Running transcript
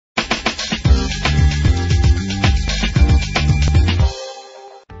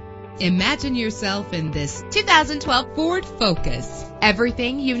Imagine yourself in this 2012 Ford Focus.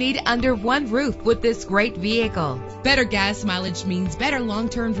 Everything you need under one roof with this great vehicle. Better gas mileage means better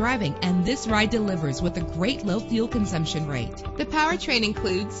long-term driving, and this ride delivers with a great low fuel consumption rate. The powertrain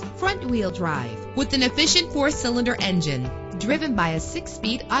includes front-wheel drive with an efficient 4-cylinder engine driven by a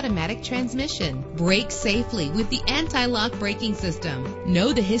 6-speed automatic transmission. Brake safely with the anti-lock braking system.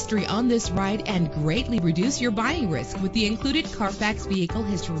 Know the history on this ride and greatly reduce your buying risk with the included Carfax Vehicle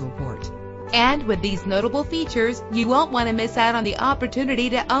History Report. And with these notable features, you won't want to miss out on the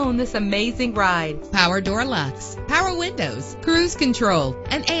opportunity to own this amazing ride. Power door locks, power windows, cruise control,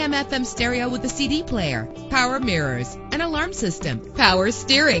 an AM/FM stereo with a CD player, power mirrors, an alarm system, power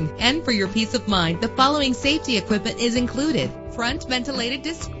steering. And for your peace of mind, the following safety equipment is included: front ventilated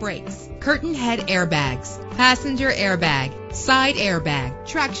disc brakes, curtain head airbags, passenger airbag, side airbag,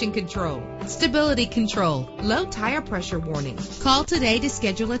 traction control, stability control, low tire pressure warning. Call today to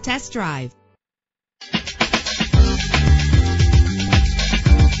schedule a test drive.